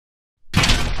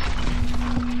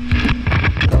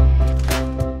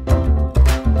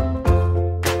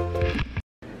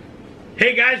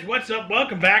Hey guys, what's up?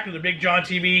 Welcome back to the BigJon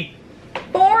TV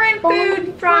Foreign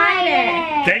Food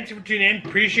Friday. Thanks for tuning in.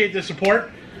 Appreciate the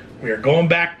support. We are going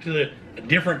back to a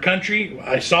different country.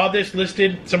 I saw this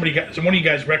listed. One of you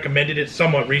guys recommended it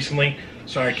somewhat recently.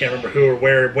 Sorry, I can't remember who or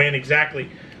where, when exactly.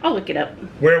 I'll look it up.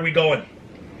 Where are we going?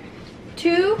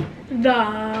 To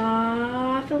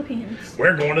the Philippines.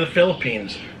 We're going to the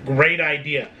Philippines. Great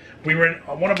idea. We were in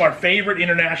one of our favorite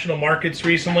international markets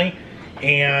recently,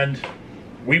 and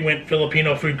we went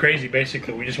Filipino food crazy,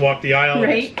 basically. We just walked the aisle.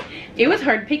 Right. It was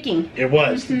hard picking. It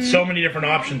was. So many different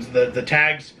options. The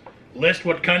tags list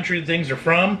what country the things are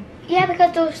from. Yeah,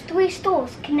 because those 3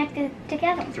 stores connected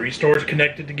together. 3 stores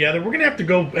connected together. We're going to have to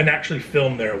go and actually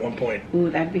film there at one point.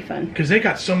 Ooh, that'd be fun. Because they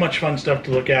got so much fun stuff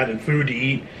to look at and food to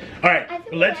eat. All right,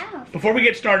 before we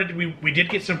get started, we did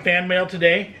get some fan mail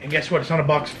today. And guess what? It's not a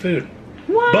box of food.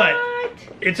 What? But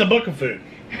it's a book of food.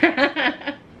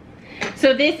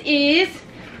 So this is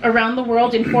Around the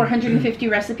World in 450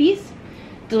 Recipes.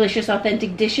 Delicious,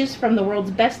 authentic dishes from the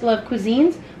world's best loved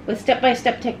cuisines with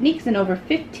step-by-step techniques and over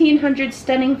 1,500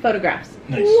 stunning photographs.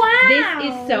 Nice. Wow!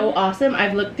 This is so awesome.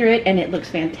 I've looked through it and it looks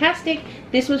fantastic.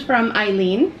 This was from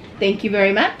Eileen. Thank you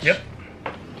very much. Yep.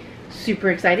 Super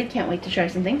excited. Can't wait to try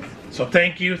some things. So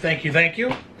thank you.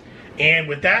 And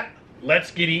with that,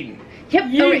 let's get eating. Yep.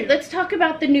 Yeah. All right, let's talk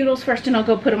about the noodles first and I'll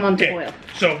go put them on the boil.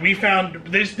 So we found,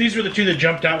 these were the 2 that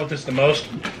jumped out with us the most.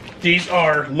 These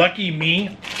are Lucky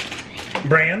Me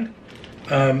brand.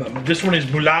 This one is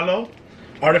Bulalo,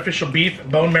 artificial beef,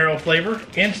 bone marrow flavor,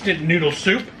 instant noodle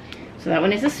soup. So that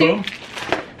one is a soup.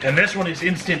 Boom. And this one is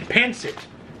instant pancit,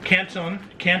 Canton,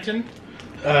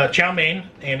 chow mein,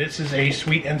 and this is a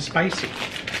sweet and spicy.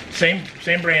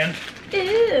 Same brand.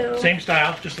 Ew. Same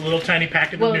style, just a little tiny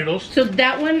packet of noodles. So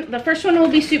that one, the first one will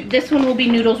be soup. This one will be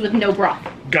noodles with no broth.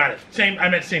 Got it. I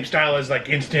meant same style as like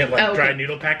instant, dried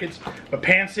noodle packets. But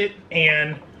pancit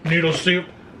and noodle soup,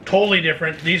 totally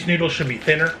different. These noodles should be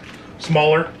thinner,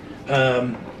 smaller.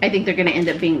 I think they're going to end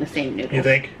up being the same noodles. You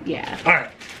think? Yeah. All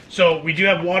right. So we do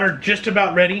have water just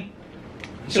about ready.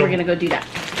 So we're going to go do that.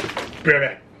 Be right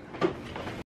back.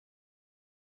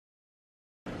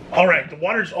 All right, the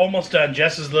water's almost done.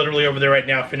 Jess is literally over there right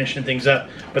now finishing things up.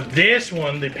 But this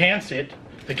one, the pancit,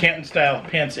 the Canton style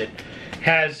pancit,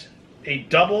 has a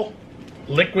double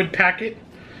liquid packet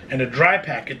and a dry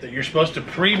packet that you're supposed to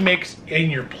pre-mix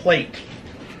in your plate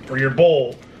or your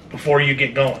bowl before you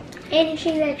get going. And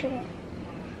sugar.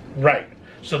 Right.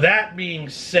 So that being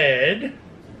said,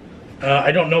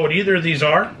 I don't know what either of these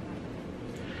are.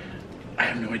 I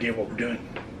have no idea what we're doing.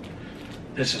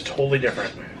 This is totally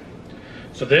different.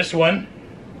 So this one,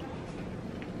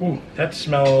 ooh, that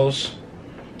smells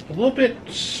a little bit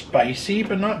spicy,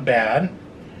 but not bad.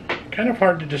 Kind of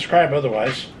hard to describe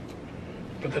otherwise.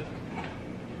 But it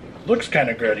looks kind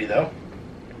of grody though.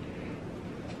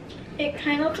 It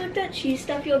kind of looks like that cheese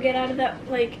stuff you'll get out of that,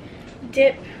 like,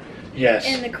 dip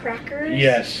in the crackers.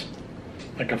 Yes.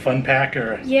 Like a fun pack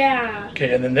or a... Yeah.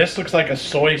 Okay, and then this looks like a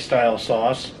soy style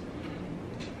sauce.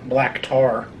 Black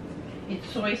tar. It's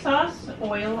soy sauce,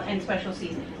 oil, and special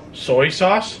seasonings. Soy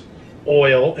sauce,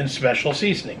 oil, and special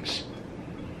seasonings.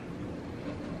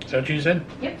 Is that what you said?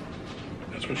 Yep.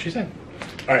 That's what she said.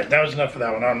 All right, that was enough for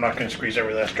that one. I'm not going to squeeze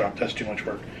every last drop. That's too much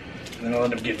work. And then I'll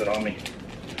end up getting it on me.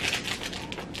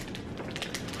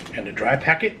 And a dry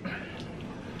packet.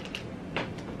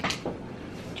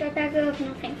 Dry packet of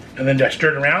nothing. And then do I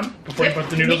stir it around before you put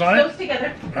the noodles on it? Mix those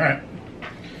together. All right.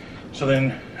 So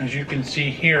then, as you can see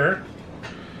here,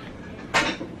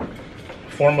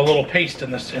 form a little paste in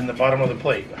the bottom of the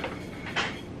plate.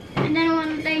 And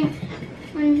then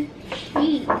when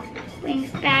she brings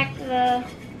back the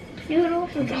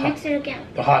noodles, we can mix it again.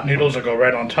 The hot noodles will go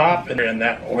right on top, and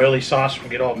that oily sauce will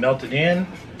get all melted in.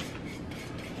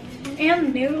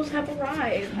 And the noodles have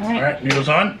arrived. All right, noodles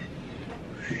on.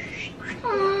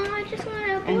 Oh, I just want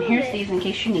to open And here's these in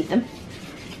case you need them.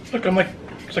 Look,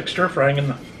 it's like stir frying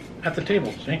at the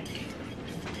table. See?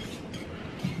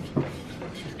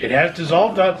 It has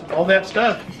dissolved all that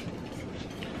stuff.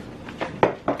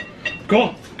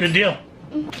 Cool, good deal.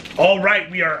 All right,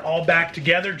 we are all back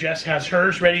together. Jess has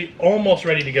hers ready, almost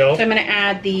ready to go. So I'm going to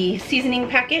add the seasoning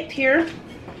packet here.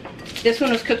 This one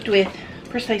was cooked with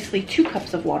precisely 2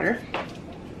 cups of water.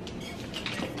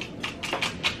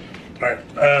 All right,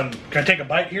 can I take a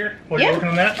bite here while you're working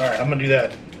on that? All right, I'm gonna do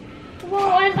that. Well,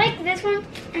 I like this one,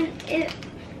 and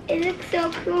it looks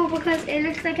so cool because it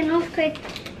looks like an earthquake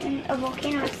and a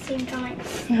volcano at the same time.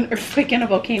 An earthquake and a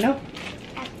volcano?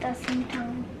 At the same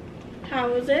time. How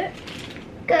was it?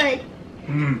 Good.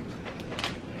 Mmm.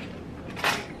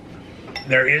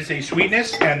 There is a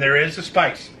sweetness and there is a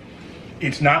spice.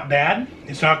 It's not bad.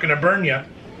 It's not going to burn you.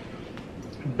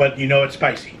 but you know it's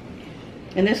spicy.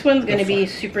 And this one's going to be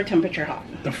super temperature hot.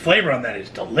 The flavor on that is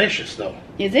delicious, though.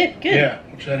 Is it? Good. Yeah.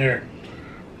 What's that here?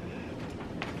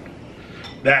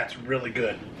 That's really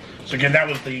good. So again, that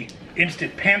was the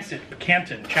Instant Pancit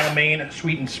Canton Chow Mein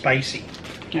Sweet and Spicy.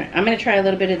 All right, I'm going to try a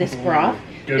little bit of this broth.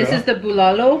 Good This is the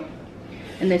bulalo,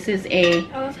 and this is a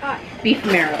Oh, it's hot. beef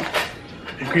marrow.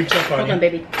 It creeps up on Hold you. on,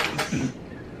 baby.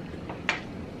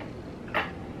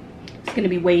 It's going to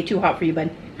be way too hot for you,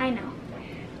 bud. I know.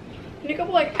 Need a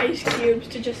couple like ice cubes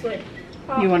to just like.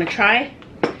 Pop. You want to try?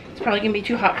 It's probably going to be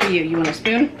too hot for you. You want a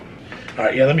spoon? All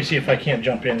right, yeah, let me see if I can't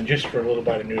jump in just for a little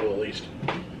bite of noodle at least.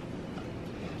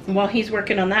 While he's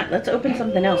working on that, let's open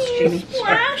something else, Jimmy.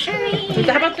 Splash me. So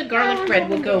how about the garlic bread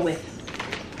we'll go with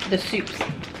the soups?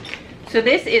 So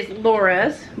this is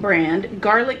Laura's brand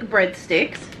garlic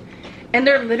breadsticks, and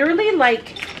they're literally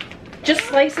like just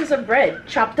slices of bread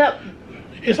chopped up.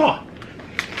 It's hot.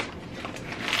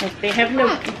 They have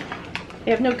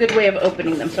no good way of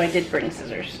opening them, so I did bring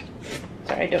scissors.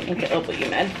 Sorry, I don't mean to elbow you,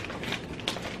 man.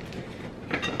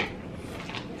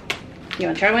 You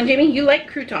want to try one, Jamie? You like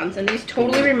croutons, and these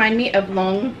totally remind me of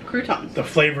long croutons. The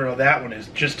flavor of that one is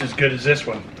just as good as this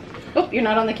one. Oh, you're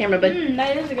not on the camera, bud.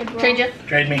 That is a good broth. Trade you.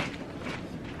 Trade me.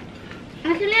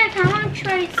 Actually, I kind of want to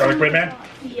try Garlic bread, man?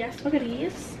 Yes,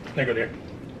 Please. There you go, dear.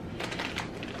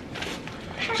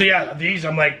 So yeah, these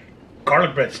I'm like,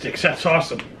 garlic breadsticks, that's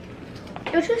awesome.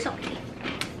 They're too salty.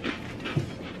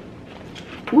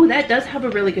 Ooh, that does have a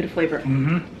really good flavor.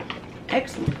 Mm-hmm.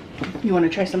 Excellent. You want to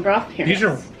try some broth? Here.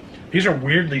 These are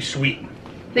weirdly sweet.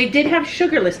 They did have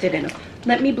sugar listed in them.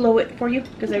 Let me blow it for you,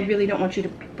 because I really don't want you to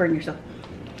burn yourself.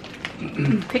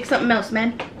 Pick something else,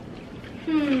 man.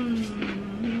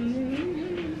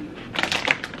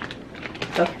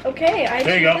 Go. Okay, I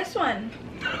There you choose go. this one.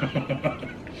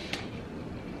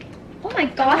 Oh my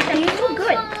gosh, that is so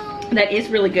good. That is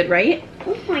really good, right?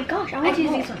 Oh my gosh, I I want choose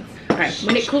more. these ones. All right,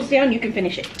 when it cools down, you can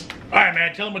finish it. All right,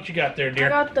 man, tell them what you got there, I dear.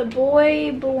 got the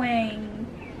boy boing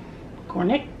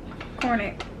Cornick,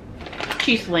 cornet.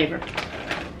 cheese flavor.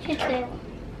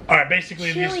 All right,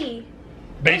 basically Chili.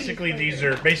 these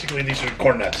are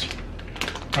corn nuts.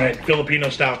 All right, Filipino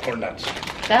style corn nuts.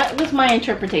 That was my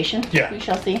interpretation. Yeah. We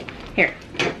shall see. Here.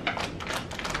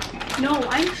 No,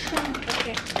 I'm sure.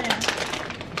 Okay. Yeah.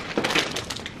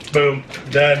 Boom,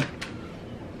 done.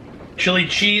 Chili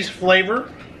cheese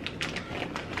flavor.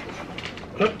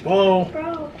 Whoa,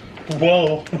 Bro.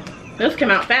 whoa. Those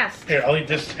come out fast. Here, I'll eat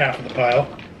this half of the pile.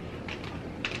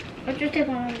 Let's just take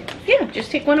one of those. Yeah,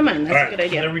 just take one of mine. That's All right, a good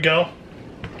idea. so there we go.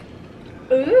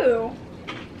 Ooh.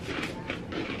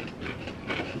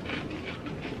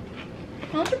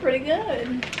 Those are pretty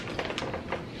good.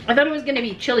 I thought it was going to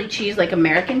be chili cheese, like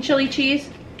American chili cheese.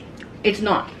 It's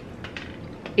not.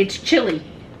 It's chili,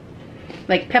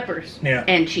 like peppers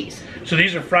and cheese. So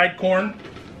these are fried corn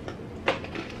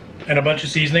and a bunch of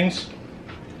seasonings.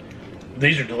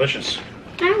 These are delicious.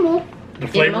 I will. The In a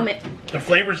flavor, moment. the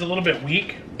flavor's a little bit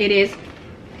weak, It is.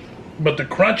 but the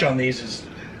crunch on these is.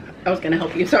 I was going to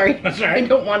help you. Sorry. That's all right. I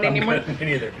don't want I'm any more. good. Me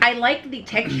neither. I like the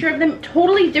texture of them.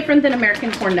 Totally different than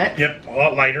American corn nuts. Yep, a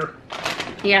lot lighter.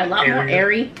 Yeah, a lot more Airier.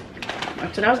 airy.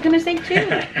 That's what I was going to say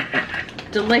too.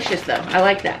 Delicious though. I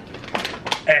like that.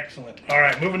 Excellent. All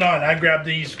right, moving on. I grabbed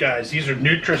these guys. These are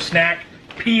Nutri-Snack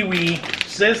Pee-wee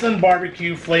Sizzling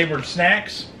Barbecue flavored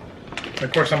snacks. And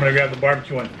of course, I'm going to grab the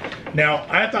barbecue one. Now,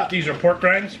 I thought these are pork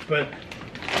rinds, but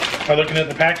by looking at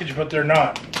the package, but they're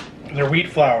not. They're wheat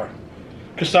flour,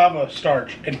 cassava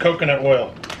starch, and coconut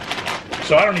oil.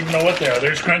 So I don't even know what they are.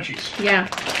 They're just crunchies. Yeah.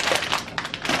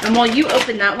 And while you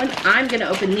open that one, I'm going to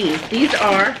open these. These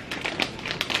are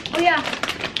Oh yeah.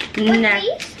 Nah.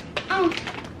 These? Oh.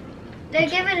 They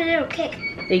give it a little kick.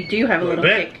 They do have a little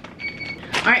bit. kick.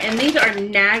 All right, and these are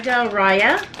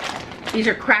Nagaraya. These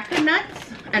are cracker nuts,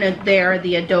 and they are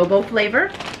the adobo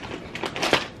flavor.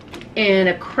 And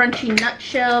a crunchy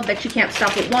nutshell. Bet you can't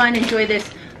stop at one. Enjoy this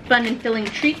fun and filling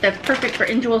treat that's perfect for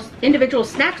individual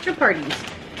snacks or parties.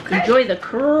 Okay. Enjoy the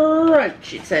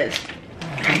crunch, it says.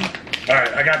 All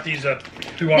right, I got these up.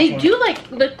 Who wants They one? do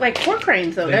look like pork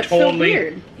rinds, though. They That's totally so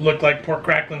weird. look like pork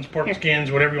cracklings, pork Here.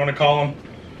 skins, whatever you want to call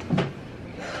them.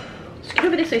 Scoot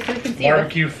over this way so we can see.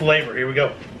 Barbecue flavor. Here we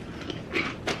go.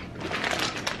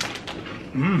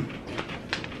 Mmm.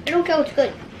 I don't care what's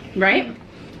good. Right?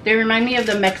 They remind me of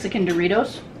the Mexican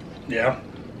Doritos. Yeah.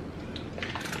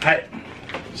 I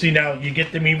see now. You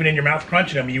get them even in your mouth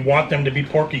crunching them. You want them to be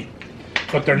porky,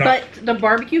 but they're not. But the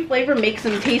barbecue flavor makes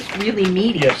them taste really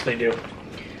meaty. Yes, they do. All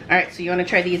right, so you want to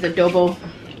try these adobo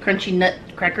crunchy nut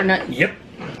cracker nuts? Yep.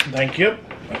 Thank you.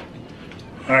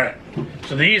 All right.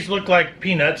 So these look like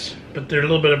peanuts, but they're a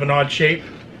little bit of an odd shape.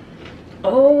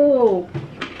 Oh,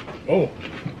 Oh.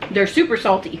 They're super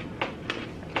salty.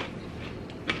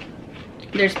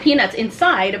 There's peanuts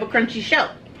inside of a crunchy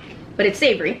shell, but it's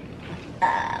savory.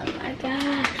 Oh my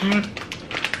gosh.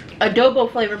 Adobo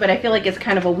flavor, but I feel like it's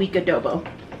kind of a weak adobo.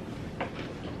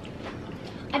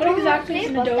 I What don't exactly is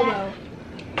an adobo?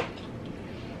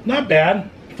 Not bad,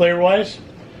 flavor-wise.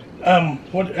 How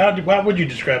would you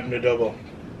describe an adobo?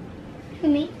 For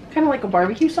me? Kind of like a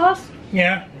barbecue sauce,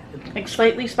 Yeah. like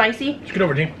slightly spicy. Let's get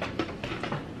over, team.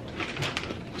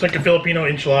 It's like a Filipino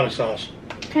enchilada sauce.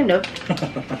 Kind of.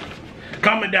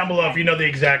 Comment down below if you know the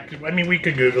exact. I mean, we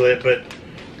could Google it, but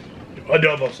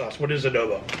adobo sauce. What is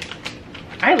adobo?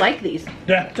 I like these.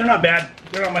 Yeah, they're not bad.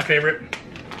 They're not my favorite.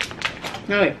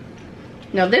 Okay.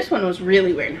 Now this one was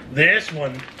really weird. This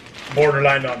one,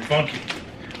 borderline on funky.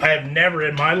 I have never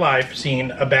in my life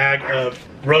seen a bag of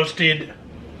roasted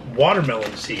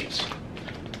watermelon seeds.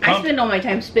 I spend all my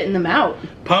time spitting them out.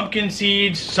 Pumpkin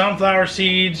seeds, sunflower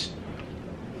seeds,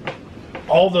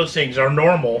 all those things are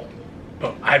normal,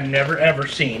 but I've never ever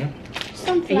seen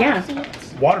Sunflower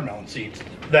seeds. watermelon seeds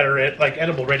that are like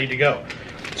edible, ready to go.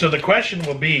 So the question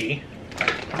will be,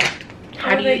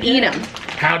 How do you eat them?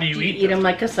 how do you eat them?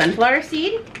 Like a sunflower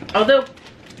seed? Although,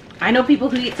 I know people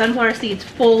who eat sunflower seeds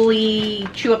fully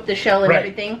chew up the shell and Right.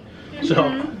 everything.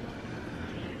 So,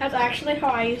 That's actually how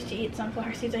I used to eat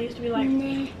sunflower seeds. I used to be like,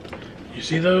 Nah. you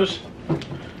see those?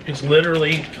 It's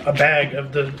literally a bag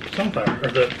of the sunflower, or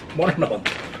the watermelon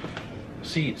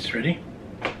seeds. Ready?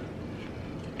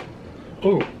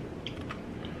 Oh,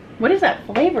 What is that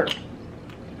flavor?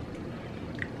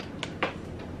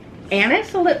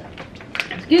 Anise a little.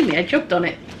 Excuse me, I choked on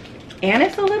it.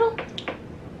 Anise a little?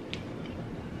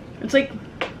 It's like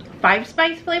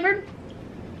 5-spice flavored?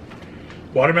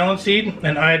 watermelon seed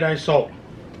and iodized salt.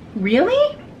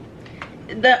 Really?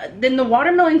 Then the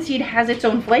watermelon seed has its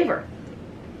own flavor.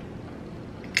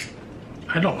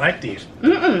 I don't like these.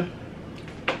 Mm-mm.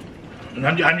 And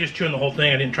I'm just chewing the whole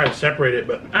thing. I didn't try to separate it,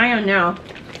 but I don't know.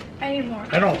 I need more.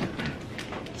 I don't.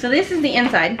 So this is the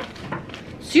inside.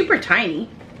 Super tiny.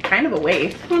 Kind of a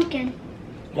waste. Pumpkin.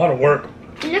 A lot of work.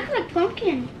 It looks like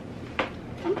pumpkin.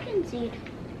 Pumpkin seed.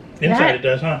 Inside it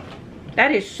does, huh?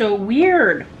 That is so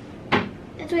weird.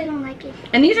 That's why I don't like it.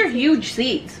 And these are huge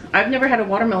seeds. I've never had a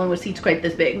watermelon with seeds quite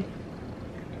this big.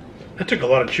 That took a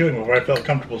lot of chewing before I felt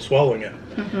comfortable swallowing it.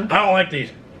 I don't like these.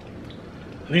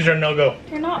 These are no-go.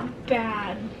 They're not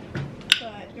bad,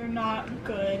 but they're not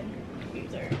good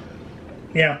either.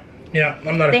 Yeah,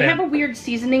 I'm not a They fan. have a weird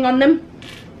seasoning on them.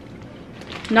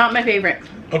 Not my favorite.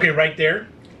 Okay, right there,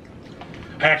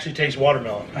 I actually taste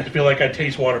watermelon. I feel like I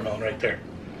taste watermelon right there.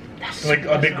 That's Like so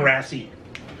a bit bizarre. grassy.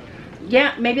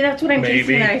 Yeah, maybe that's what I'm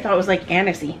tasting Maybe. that I thought was like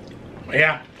anisey.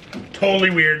 Yeah, totally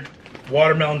weird.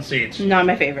 Watermelon seeds. Not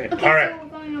my favorite. Okay, All right. so we're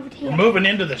going over to We're here. moving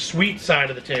into the sweet side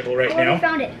of the table right Oh, we now.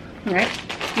 found it. All right.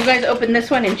 You guys open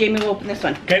this one and Jamie will open this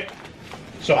one. Okay,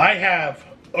 so I have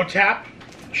OTAP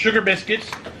sugar biscuits.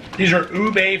 These are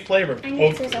ube flavored. I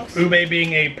need scissors. Ube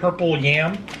being a purple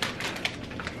yam.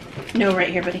 No, right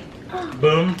here, buddy.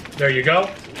 Boom, there you go.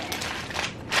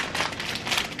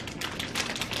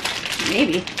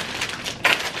 Maybe.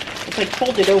 It's like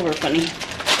folded over funny.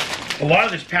 A lot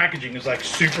of this packaging is like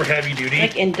super heavy duty.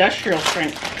 Like industrial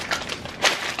strength.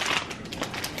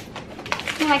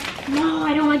 I'm like, no,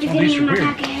 I don't want you Oh, getting these in are my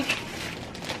weird. package.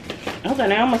 Hold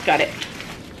on, I almost got it.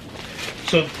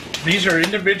 So these are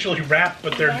individually wrapped,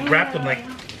 but they're wrapped in like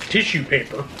tissue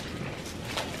paper.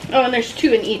 Oh, and there's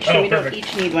 2 in each, so Oh, we don't perfect.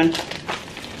 each need one.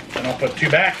 And I'll put 2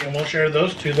 back and we'll share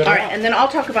those 2 that All are right, and then I'll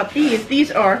talk about these.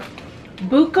 These are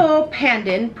Buko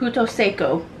Pandan Puto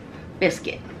Seco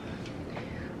biscuit.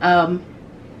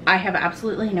 I have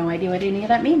absolutely no idea what any of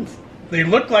that means. They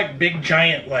look like big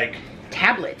giant like,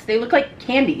 Tablets. They look like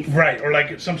candies. right, or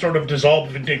like some sort of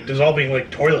dissolving like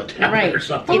toilet tablet Right. or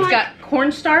something. It's got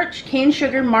cornstarch, cane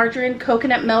sugar, margarine,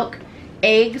 coconut milk,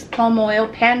 eggs, palm oil,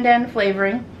 pandan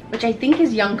flavoring, which I think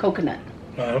is young coconut,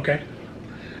 Okay.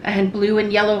 and blue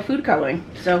and yellow food coloring.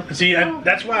 So See,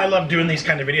 that's why I love doing these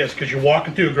kind of videos, because you're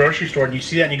walking through a grocery store and you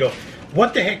see that and you go,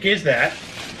 what the heck is that?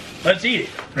 Let's eat it,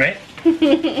 right?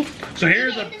 So here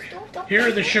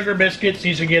are the sugar biscuits.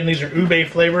 These are ube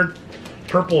flavored,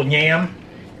 purple yam.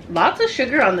 lots of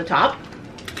sugar on the top.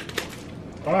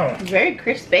 Oh, Very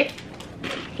crispy.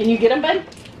 Can you get them, bud?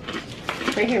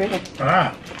 Right here, right here.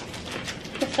 ah.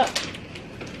 What's up?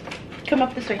 Come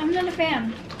up this way. I'm not a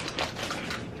fan.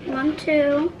 1,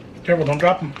 2, Careful, don't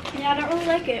drop them. Yeah, I don't really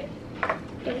like it.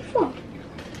 3, 4.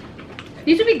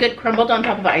 These would be good crumbled on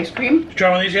top of ice cream. Try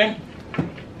one of these, gang?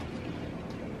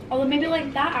 Although maybe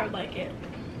like that, I would like it.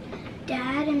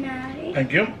 Dad and Maddie.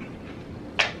 Thank you.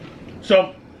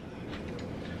 So,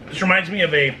 this reminds me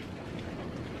of a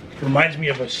Reminds me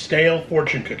of a stale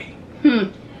fortune cookie.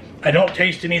 I don't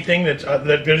taste anything that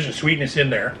there's a sweetness in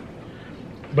there,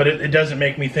 but it doesn't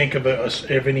make me think of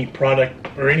any product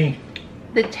or any.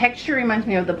 The texture reminds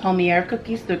me of the palmier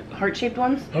cookies, the heart-shaped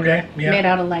ones. Okay, yeah. Made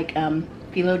out of like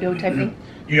phyllo dough type thing.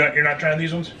 You're not trying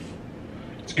these ones?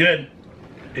 It's good.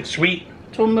 It's sweet.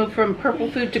 So we'll move from purple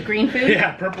food to green food.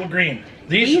 Yeah, purple green.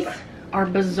 These are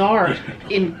bizarre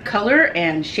in color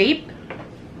and shape.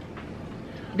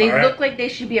 They look like they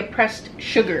should be a pressed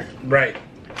sugar. Right.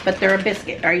 But they're a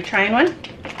biscuit. Are you trying one?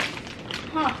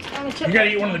 Huh. You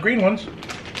gotta eat one of the green ones.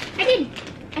 I did.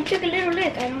 I took a little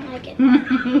lick. I don't like it.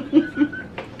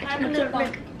 I took a little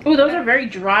lick. Oh, those are very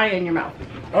dry in your mouth.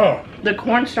 Oh. The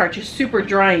cornstarch is super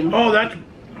drying. Oh, that's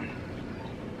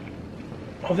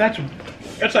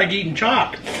like eating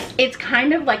chalk. It's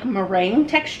kind of like meringue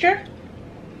texture.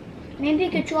 Maybe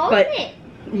you could draw But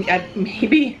it.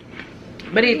 maybe.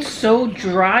 But it's so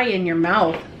dry in your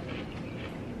mouth.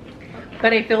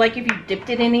 But I feel like if you dipped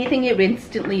it in anything, it would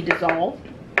instantly dissolve.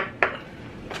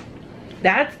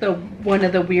 That's one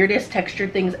of the weirdest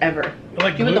textured things ever.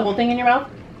 Like you put the whole thing in your mouth?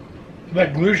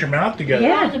 That glues your mouth together.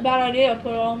 Yeah. That was a bad idea to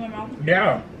put it all in my mouth.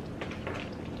 Yeah.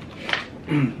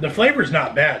 The flavor's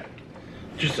not bad.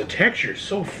 Just the texture is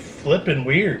so flippin'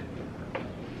 weird.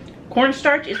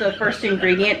 Cornstarch is the first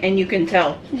ingredient, and you can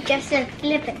tell. Just said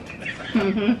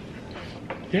flippin'.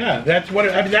 Yeah, that's what.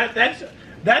 I mean,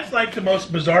 that's like the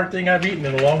most bizarre thing I've eaten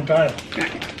in a long time.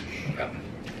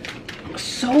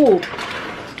 So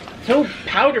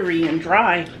powdery and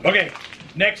dry. Okay,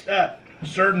 next up,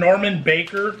 Sir Norman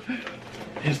Baker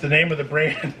is the name of the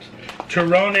brand.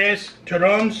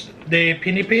 Turrones de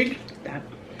Pinnipig.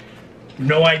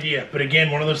 No idea, but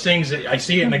again, one of those things that I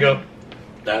see it and I go,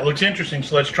 that looks interesting,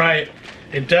 so let's try it.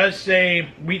 It does say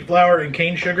wheat flour and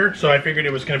cane sugar, so I figured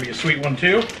it was going to be a sweet one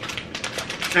too.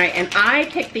 Alright, and I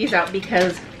picked these out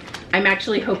because I'm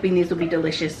actually hoping these will be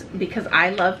delicious because I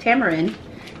love tamarind.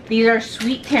 These are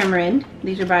sweet tamarind.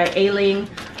 These are by Ailing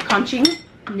Conching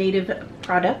Native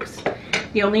Products.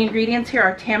 The only ingredients here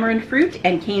are tamarind fruit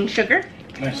and cane sugar.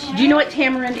 Nice. Do you know what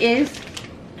tamarind is?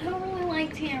 I don't really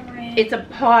like tamarind. It's a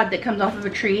pod that comes off of a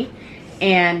tree,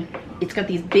 and it's got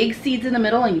these big seeds in the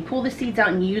middle, and you pull the seeds out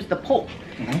and you use the pulp.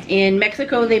 In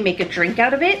Mexico, they make a drink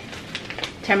out of it.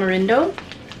 Tamarindo.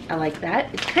 I like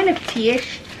that. It's kind of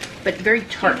tea-ish, but very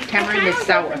tart. Tamarind is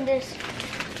sour.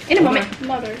 In a moment.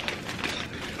 Mother.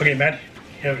 Okay, Matt,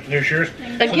 there's yours.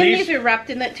 Again, these are wrapped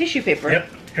in that tissue paper. Yep.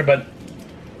 Here, bud.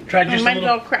 Try just a mine's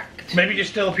little. all cracked. Maybe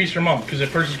just steal a piece from Mom, because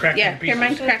if hers is cracked in Yeah, pieces. here,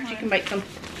 mine's cracked. You can bite some.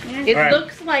 It All right.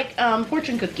 looks like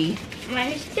fortune cookie.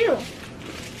 Mine is too.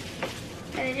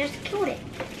 And I just killed it.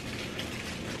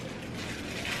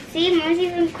 See, mine's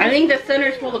even. I think the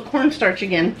center's full of cornstarch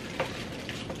again.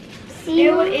 See,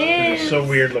 Ew, it is. It's so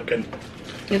weird looking.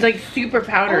 It's like super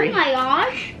powdery. Oh my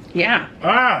gosh. Yeah.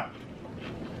 Ah!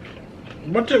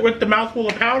 What's it with the mouthful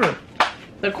of powder?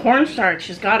 The cornstarch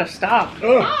has got to stop.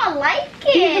 Oh, I like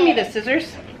it. Can you give me the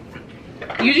scissors?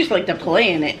 You just like to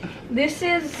play in it. This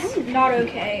is not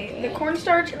okay. The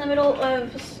cornstarch in the middle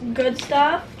of good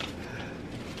stuff.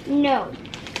 No.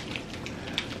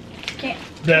 Can't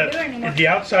do it anymore. the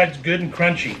outside's good and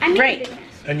crunchy, I'm Right. eating this.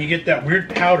 and you get that weird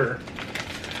powder.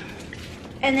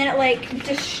 And then it like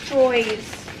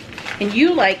destroys. And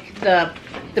you like the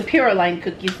Pyroline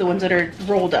cookies, the ones that are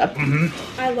rolled up.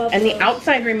 I love And those. the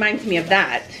outside reminds me of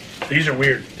that. These are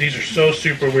weird. These are so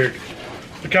super weird.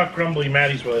 Look how crumbly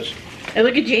Maddie's was. And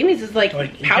look at Jamie's is like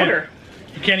Like, you powder.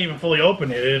 You can't even fully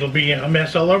open it. It'll be a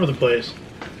mess all over the place.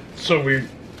 So weird.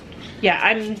 Yeah,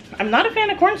 I'm not a fan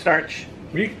of cornstarch.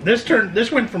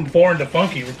 This went from foreign to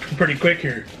funky pretty quick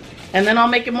here. And then I'll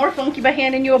make it more funky by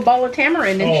handing you a ball of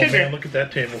tamarind and Oh sugar. man, look at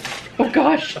that table. Oh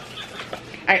gosh.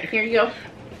 Alright, here you go.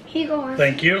 Here you go.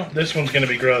 Thank you. This one's gonna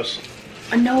be gross.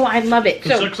 No, I love it.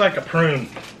 This So looks like a prune.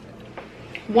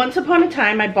 once upon a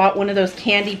time I bought one of those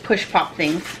candy push pop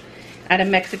things at a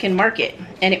Mexican market,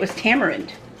 and it was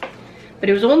tamarind. But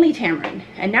it was only tamarind.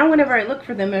 And now whenever I look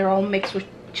for them, they're all mixed with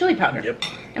chili powder. Yep.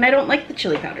 And I don't like the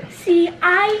chili powder. See,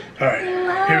 I All right.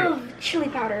 Here. love chili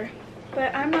powder,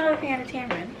 but I'm not a fan of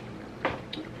tamarind.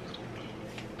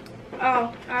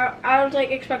 Oh, I was like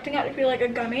expecting it to be like a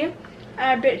gummy, and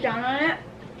I bit down on it,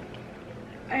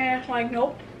 and it's like,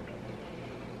 nope.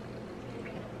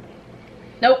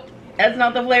 Nope, that's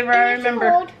not the flavor I It's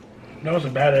remember. old. That was a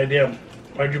bad idea.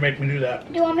 Why'd you make me do that?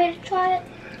 Do you want me to try it?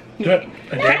 Do it.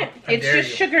 I dare you. I It's dare just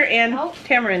you. sugar and Nope.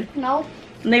 tamarind. No.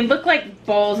 And they look like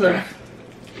balls of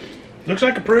Looks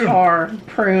like a prune. tar,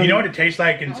 prune. You know what it tastes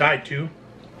like inside too?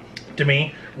 To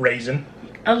me, raisin.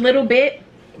 A little bit,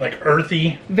 Like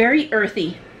earthy. very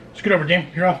earthy. Scoot over,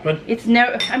 James. You're off, bud. It's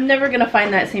never. I'm never gonna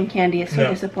find that same candy. It's so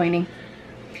disappointing.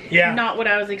 Yeah. Not what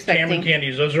I was expecting. Cameron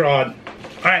candies. Those are odd.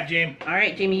 All right, James. All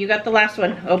right, Jamie, you got the last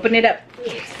one. Open it up.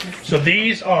 So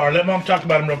these are. Let Mom talk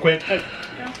about them real quick.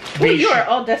 Oh, you are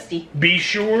all dusty. Be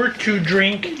sure to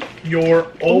drink your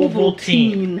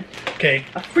Ovaltine. Okay.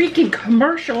 A freaking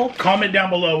commercial. Comment down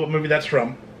below what movie that's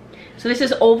from. So this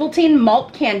is Ovaltine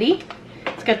malt candy.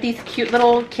 It's got these cute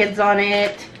little kids on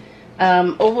it.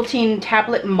 Ovaltine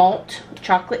tablet malt,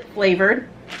 chocolate flavored.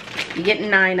 You get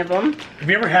 9 of them. Have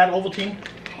you ever had Ovaltine?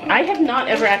 I have not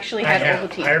ever actually had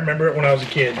Ovaltine. I remember it when I was a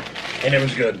kid, and it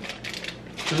was good.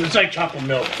 It's like chocolate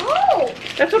milk. Oh!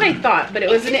 That's what I thought, but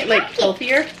wasn't it like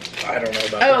healthier? I don't know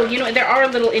about that. Oh, you know, there are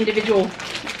little individual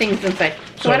things inside.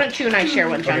 So why don't you and I share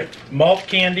one, John? Okay. Malt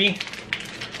candy.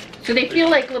 So they feel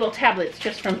like little tablets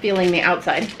just from feeling the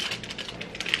outside.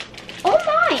 Oh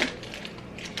my!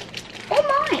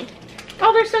 Oh my!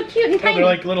 Oh, they're so cute and Oh, tiny. they're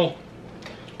like little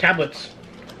tablets.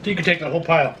 So you can take the whole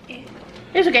pile.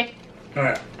 It's okay. All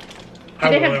right. Do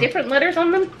they have different letters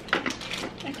on them?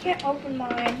 I can't open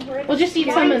mine. Well, just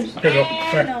eat some. Here you go.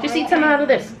 Sorry. Just eat some out of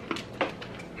this.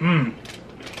 Mmm.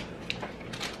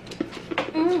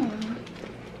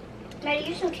 Maddie,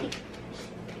 you're so cute.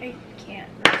 I can't.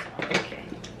 Okay.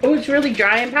 Oh, it's really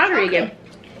dry and powdery again.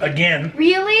 Again.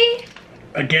 Really?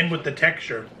 Again with the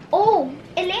texture. Oh,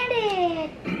 it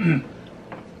landed.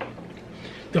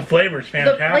 The flavor's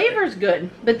fantastic. The flavor's good,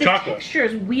 but the Chocolate. texture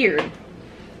is weird.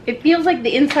 It feels like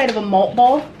the inside of a malt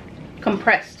ball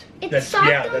compressed. It's soft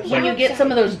yeah, on that's the When you get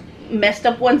some of those messed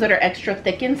up ones that are extra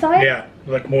thick inside. Yeah,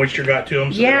 like moisture got to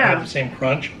them, so they don't have the same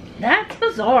crunch. That's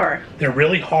bizarre. They're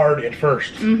really hard at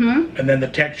first, Mm-hmm. and then the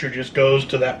texture just goes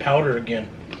to that powder again.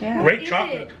 Yeah. Great is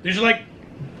chocolate. it? These are like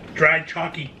dried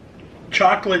chocolate,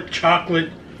 chocolate, chocolate.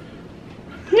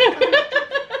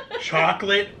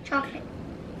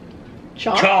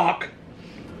 chalk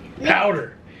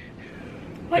powder.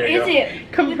 What There you is go.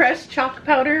 it? Compressed chalk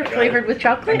powder flavored with I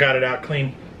chocolate? got it out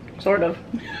clean. Sort of.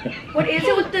 What is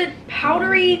it with the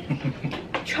powdery,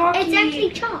 chalky, It's actually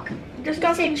chalk.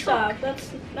 disgusting It's chalk. stuff?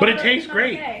 That's. But it not- tastes not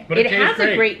great. okay. But It tastes has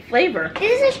a great flavor.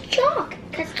 This is chalk.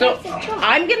 Because So this is chalk.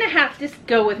 I'm gonna have to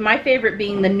go with my favorite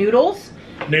being the noodles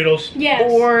Noodles, Yes.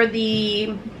 or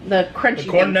the crunchy the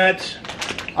corn things. nuts,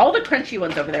 All the crunchy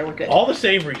ones over there were good. all the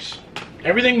savories.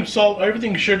 Everything salt,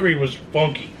 everything sugary was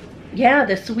funky. Yeah,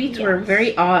 the sweets were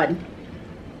very odd.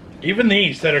 Even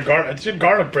these that are garlic, it's a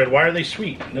garlic bread. Why are they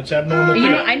sweet? That's abnormal. You too.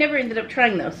 know, I never ended up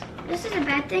trying those. This is a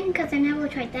bad thing because I never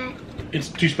tried that. It's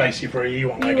too spicy for you. You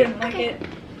won't You like wouldn't it. like it.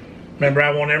 Remember, I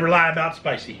won't ever lie about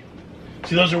spicy.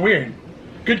 See, those are weird.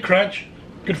 Good crunch,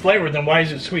 good flavor. Then why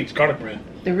is it sweet? It's garlic bread.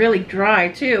 They're really dry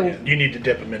too. You need to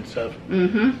dip them in stuff.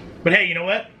 Mm-hmm. But hey, you know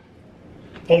what?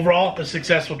 Overall, a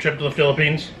successful trip to the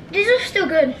Philippines. These are still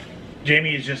good.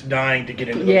 Jamie is just dying to get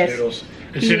into those Yes. noodles.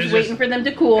 As He soon was as waiting for them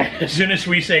to cool. as soon as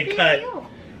we say cut,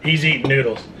 he's eating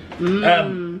noodles.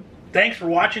 Thanks for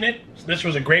watching it. This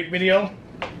was a great video.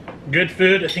 Good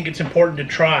food. I think it's important to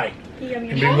try Yummy.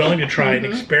 and be willing to try and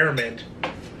experiment.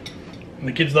 And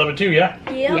the kids love it too, yeah?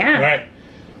 Yeah. Yeah. All right.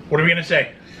 What are we gonna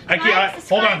say? Hold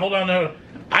subscribe. on. No.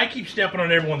 I keep stepping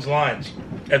on everyone's lines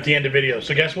at the end of videos.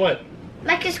 So guess what?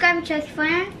 Like, subscribe, and share with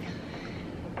friends.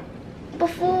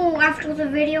 Before, after the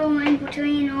video, in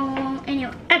between, or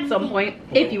anyway. At some point,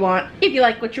 if you want. If you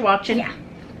like what you're watching. Yeah.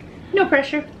 No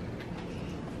pressure.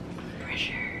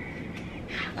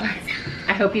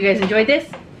 I hope you guys enjoyed this,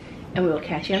 and we will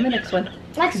catch you on the next one.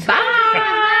 Let's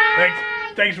Bye.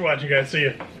 Thanks for watching, guys. See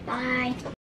you. Bye.